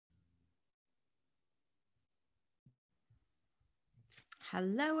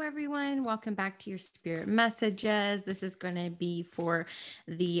Hello, everyone. Welcome back to your Spirit Messages. This is going to be for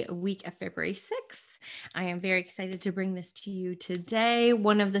the week of February 6th. I am very excited to bring this to you today.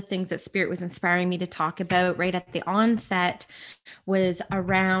 One of the things that Spirit was inspiring me to talk about right at the onset was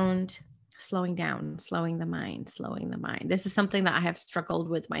around slowing down, slowing the mind. This is something that I have struggled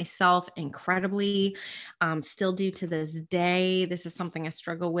with myself incredibly, still do to this day. This is something I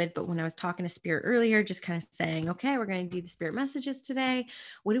struggle with. But when I was talking to Spirit earlier, just kind of saying, okay, we're going to do the Spirit messages today.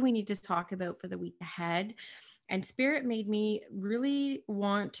 What do we need to talk about for the week ahead? And Spirit made me really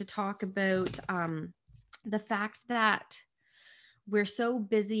want to talk about the fact that we're so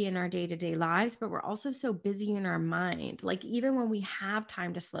busy in our day-to-day lives, but we're also so busy in our mind. Like even when we have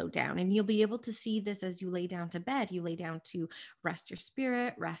time to slow down, and you'll be able to see this as you lay down to bed, you lay down to rest your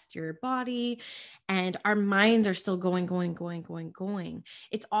spirit, rest your body, and our minds are still going.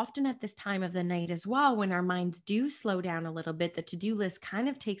 It's often at this time of the night as well, when our minds do slow down a little bit, the to-do list kind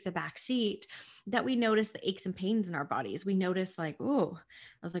of takes a back seat, that we notice the aches and pains in our bodies. We notice like, oh,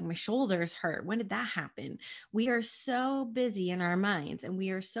 I was like, my shoulders hurt. When did that happen? We are so busy in our minds, and we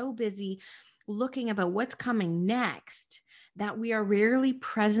are so busy looking about what's coming next, that we are rarely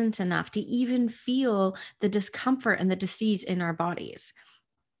present enough to even feel the discomfort and the disease in our bodies.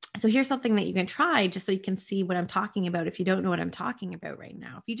 So here's something that you can try just so you can see what I'm talking about. If you don't know what I'm talking about right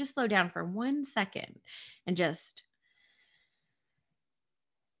now, if you just slow down for 1 second and just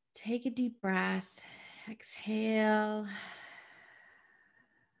take a deep breath, exhale,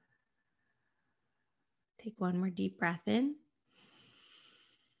 take one more deep breath in.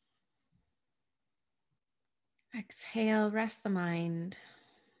 Exhale, rest the mind.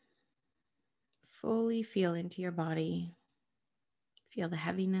 Fully feel into your body. Feel the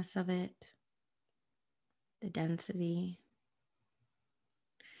heaviness of it, the density.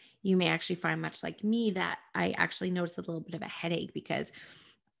 You may actually find, much like me, that I actually noticed a little bit of a headache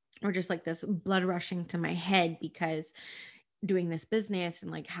or just like this blood rushing to my head, because doing this business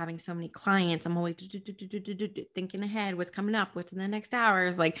and like having so many clients, I'm always thinking ahead, what's coming up, what's in the next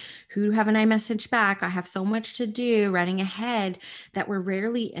hours, like who haven't I messaged back? I have so much to do, running ahead, that we're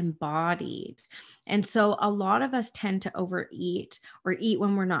rarely embodied. And so a lot of us tend to overeat or eat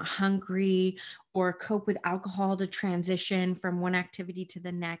when we're not hungry, or cope with alcohol to transition from one activity to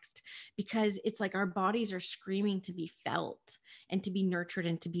the next, because it's like our bodies are screaming to be felt and to be nurtured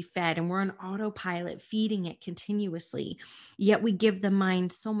and to be fed. And we're on autopilot, feeding it continuously. Yet we give the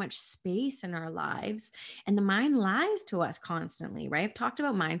mind so much space in our lives, and the mind lies to us constantly, right? I've talked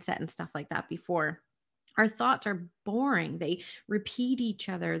about mindset and stuff like that before. Our thoughts are boring. They repeat each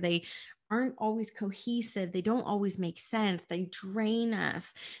other. They aren't always cohesive. They don't always make sense. They drain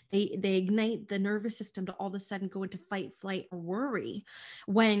us. They ignite the nervous system to all of a sudden go into fight, flight, or worry.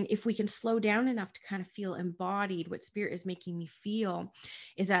 When if we can slow down enough to kind of feel embodied, what Spirit is making me feel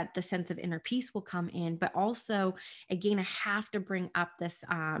is that the sense of inner peace will come in. But also, again, I have to bring up this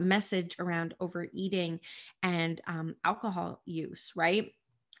message around overeating and alcohol use, right?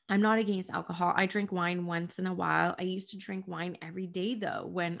 I'm not against alcohol. I drink wine once in a while. I used to drink wine every day, though,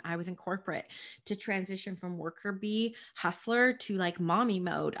 when I was in corporate, to transition from worker bee hustler to like mommy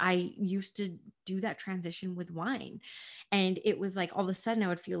mode. I used to do that transition with wine. And it was like all of a sudden I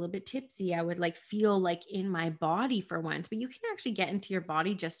would feel a bit tipsy. I would like feel like in my body for once, but you can actually get into your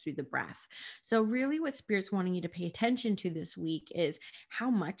body just through the breath. So, really, what Spirit's wanting you to pay attention to this week is how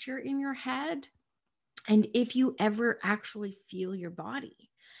much you're in your head, and if you ever actually feel your body,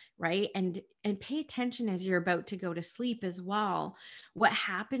 right? And pay attention as you're about to go to sleep as well, what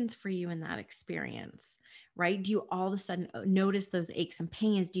happens for you in that experience, right? Do you all of a sudden notice those aches and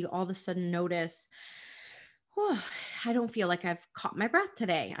pains? Do you all of a sudden notice, oh, I don't feel like I've caught my breath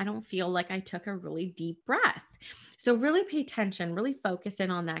today. I don't feel like I took a really deep breath. So really pay attention, really focus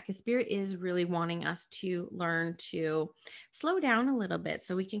in on that, because Spirit is really wanting us to learn to slow down a little bit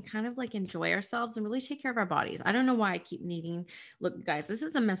so we can kind of like enjoy ourselves and really take care of our bodies. I don't know why I keep needing, look, guys, this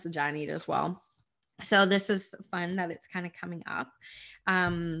is a message I need as well. So this is fun that it's kind of coming up.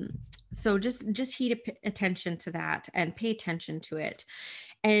 Um, so just attention to that and pay attention to it.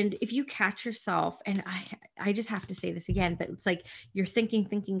 And if you catch yourself, and I just have to say this again, but it's like you're thinking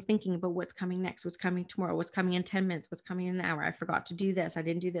about what's coming next, what's coming tomorrow, what's coming in 10 minutes, what's coming in an hour. I forgot to do this. I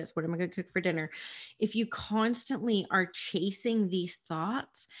didn't do this. What am I going to cook for dinner? If you constantly are chasing these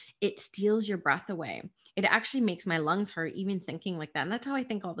thoughts, it steals your breath away. It actually makes my lungs hurt even thinking like that. And that's how I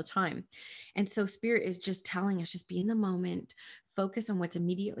think all the time. And so Spirit is just telling us, just be in the moment, focus on what's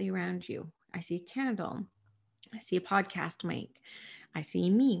immediately around you. I see a candle. I see a podcast mic. I see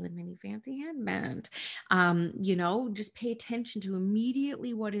me with my new fancy headband. Just pay attention to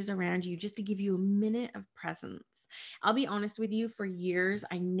immediately what is around you, just to give you a minute of presence. I'll be honest with you, for years,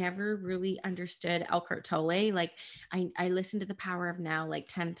 I never really understood Eckhart Tolle. Like I listened to The Power of Now like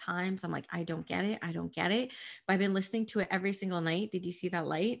 10 times. I'm like, I don't get it. I don't get it. But I've been listening to it every single night. Did you see that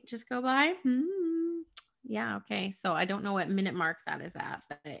light just go by? Yeah. Okay. So I don't know what minute mark that is at,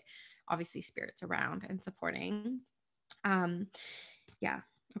 but obviously spirits around and supporting. Um, yeah.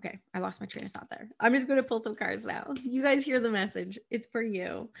 Okay. I lost my train of thought there. I'm just going to pull some cards now. You guys hear the message. It's for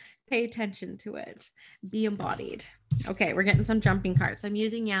you. Pay attention to it. Be embodied. Okay. We're getting some jumping cards. I'm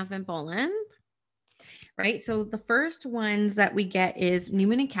using Yasmin Boland. Right. So the first ones that we get is new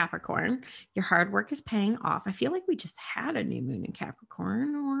moon in Capricorn. Your hard work is paying off. I feel like we just had a new moon in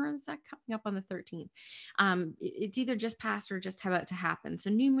Capricorn, or is that coming up on the 13th? It's either just passed or just about to happen.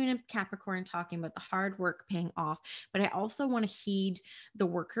 So new moon in Capricorn, talking about the hard work paying off. But I also want to heed the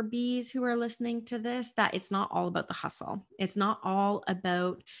worker bees who are listening to this, that it's not all about the hustle. It's not all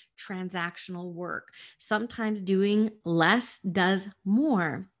about transactional work. Sometimes doing less does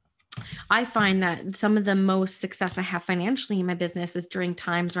more. I find that some of the most success I have financially in my business is during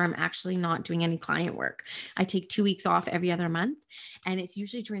times where I'm actually not doing any client work. I take 2 weeks off every other month. And it's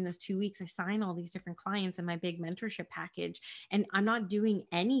usually during those 2 weeks, I sign all these different clients in my big mentorship package, and I'm not doing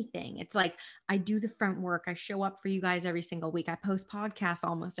anything. It's like I do the front work. I show up for you guys every single week. I post podcasts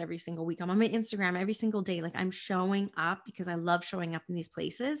almost every single week. I'm on my Instagram every single day. Like I'm showing up because I love showing up in these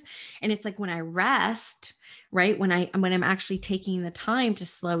places. And it's like when I rest, right? When I'm actually taking the time to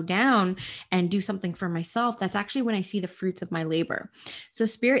slow down and do something for myself, that's actually when I see the fruits of my labor. So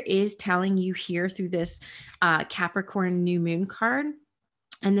spirit is telling you here through this Capricorn new moon card.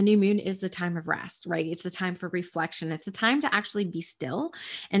 And the new moon is the time of rest, right? It's the time for reflection. It's the time to actually be still.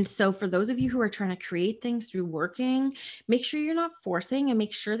 And so for those of you who are trying to create things through working, make sure you're not forcing, and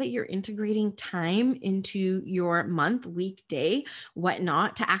make sure that you're integrating time into your month, week, day,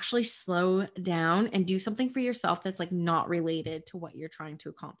 whatnot, to actually slow down and do something for yourself that's like not related to what you're trying to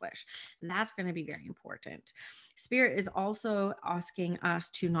accomplish. And that's going to be very important. Spirit is also asking us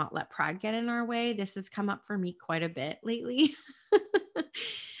to not let pride get in our way. This has come up for me quite a bit lately.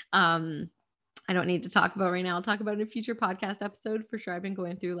 I don't need to talk about right now. I'll talk about it in a future podcast episode for sure. I've been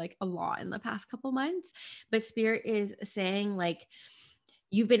going through like a lot in the past couple months, but spirit is saying like,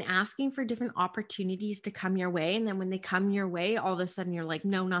 you've been asking for different opportunities to come your way. And then when they come your way, all of a sudden you're like,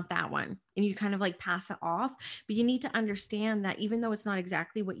 no, not that one. And you kind of like pass it off. But you need to understand that even though it's not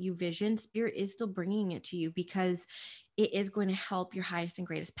exactly what you vision, spirit is still bringing it to you because it is going to help your highest and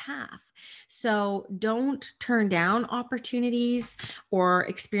greatest path. So don't turn down opportunities or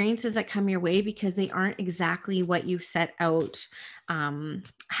experiences that come your way because they aren't exactly what you set out,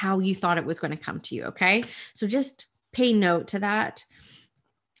 how you thought it was going to come to you. Okay. So just pay note to that.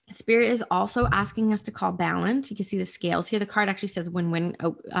 Spirit is also asking us to call balance. You can see the scales here. The card actually says win-win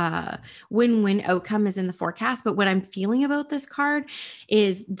outcome is in the forecast. But what I'm feeling about this card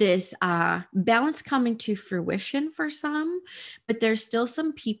is this balance coming to fruition for some, but there's still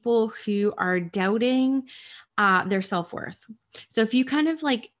some people who are doubting their self-worth. So if you kind of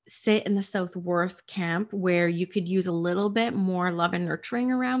like sit in the self-worth camp where you could use a little bit more love and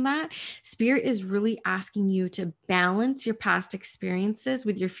nurturing around that, spirit is really asking you to balance your past experiences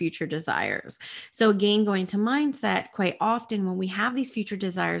with your future desires. So again, going to mindset, quite often when we have these future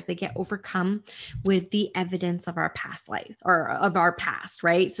desires, they get overcome with the evidence of our past life or of our past,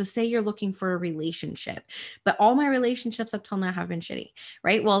 right? So say you're looking for a relationship, but all my relationships up till now have been shitty,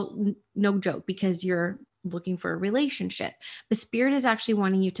 right? Well, no joke, because you're looking for a relationship. But spirit is actually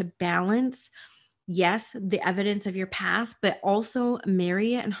wanting you to balance, yes, the evidence of your past, but also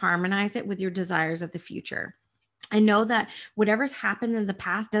marry it and harmonize it with your desires of the future. I know that whatever's happened in the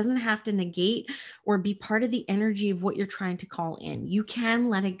past doesn't have to negate or be part of the energy of what you're trying to call in. You can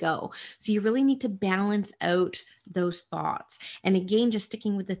let it go. So you really need to balance out those thoughts. And again, just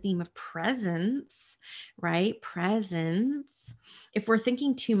sticking with the theme of presence, right? Presence. If we're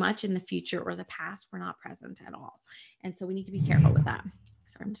thinking too much in the future or the past, we're not present at all. And so we need to be careful with that.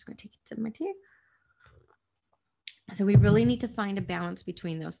 So I'm just going to take it to my tea. So we really need to find a balance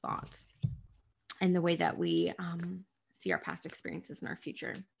between those thoughts and the way that we see our past experiences in our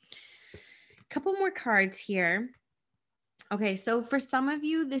future. A couple more cards here. Okay, so for some of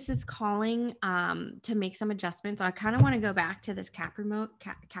you, this is calling to make some adjustments. I kind of want to go back to this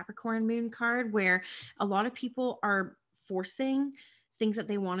Capricorn moon card where a lot of people are forcing things that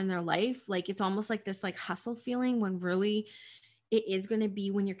they want in their life. Like it's almost like this like hustle feeling when really it is going to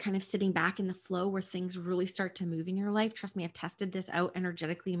be when you're kind of sitting back in the flow where things really start to move in your life. Trust me, I've tested this out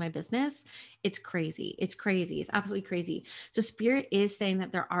energetically in my business. It's crazy. It's crazy. It's absolutely crazy. So spirit is saying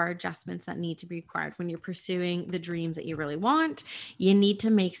that there are adjustments that need to be required when you're pursuing the dreams that you really want. You need to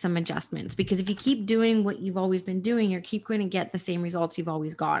make some adjustments, because if you keep doing what you've always been doing, you keep going to get the same results you've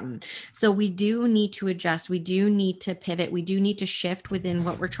always gotten. So we do need to adjust. We do need to pivot. We do need to shift within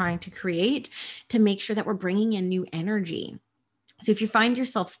what we're trying to create to make sure that we're bringing in new energy. So if you find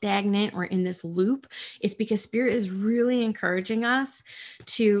yourself stagnant or in this loop, it's because spirit is really encouraging us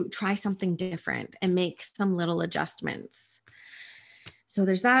to try something different and make some little adjustments. So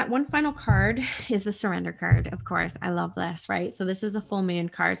there's that. One final card is the surrender card. Of course, I love this, right? So this is a full moon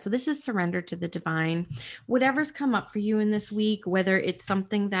card. So this is surrender to the divine. Whatever's come up for you in this week, whether it's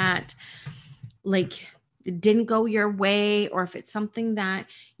something that like didn't go your way, or if it's something that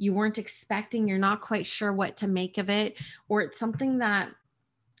you weren't expecting, you're not quite sure what to make of it, or it's something that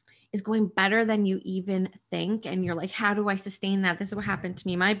is going better than you even think, and you're like, how do I sustain that? This is what happened to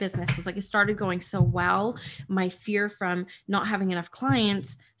me. My business was like, it started going so well. My fear from not having enough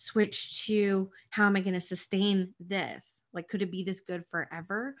clients switched to, how am I going to sustain this? Like, could it be this good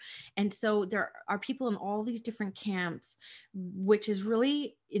forever? And so there are people in all these different camps, which is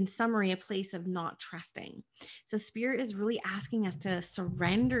really, in summary, a place of not trusting. So spirit is really asking us to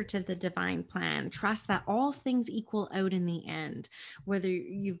surrender to the divine plan, trust that all things equal out in the end, whether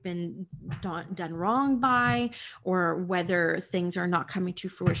you've been done wrong by, or whether things are not coming to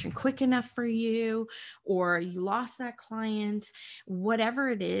fruition quick enough for you, or you lost that client, whatever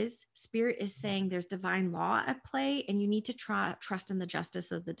it is, spirit is saying there's divine law at play, and you need to trust in the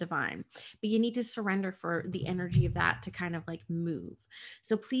justice of the divine, but you need to surrender for the energy of that to kind of like move.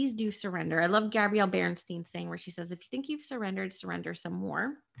 So please do surrender. I love Gabrielle Berenstein saying, where she says, if you think you've surrendered, surrender some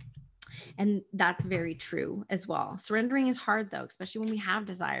more. And that's very true as well. Surrendering is hard though, especially when we have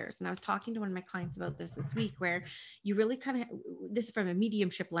desires. And I was talking to one of my clients about this week, where you really kind of, this is from a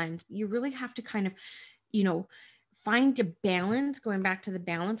mediumship lens, you really have to kind of, find a balance, going back to the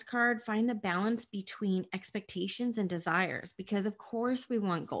balance card, find the balance between expectations and desires, because of course we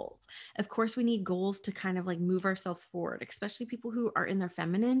want goals. Of course we need goals to kind of like move ourselves forward, especially people who are in their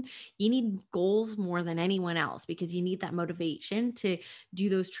feminine. You need goals more than anyone else, because you need that motivation to do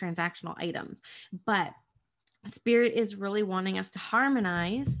those transactional items. But spirit is really wanting us to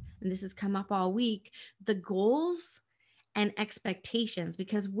harmonize, and this has come up all week, the goals and expectations,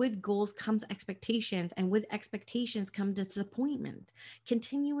 because with goals comes expectations, and with expectations come disappointment,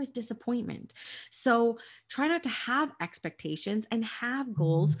 continuous disappointment. So try not to have expectations and have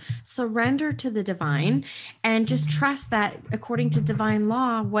goals, surrender to the divine, and just trust that according to divine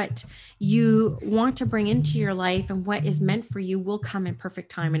law, what you want to bring into your life and what is meant for you will come in perfect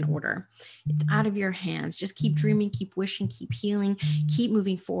time and order. It's out of your hands. Just keep dreaming, keep wishing, keep healing, keep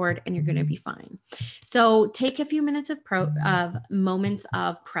moving forward, and you're going to be fine. So take a few minutes of moments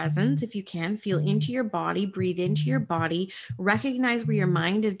of presence. If you can, feel into your body, breathe into your body, recognize where your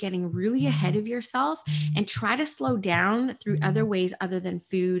mind is getting really ahead of yourself, and try to slow down through other ways other than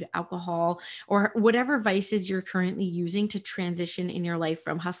food, alcohol, or whatever vices you're currently using to transition in your life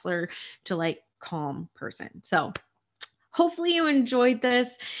from hustler to like calm person. So hopefully you enjoyed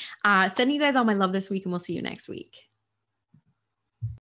this. Sending you guys all my love this week, and we'll see you next week.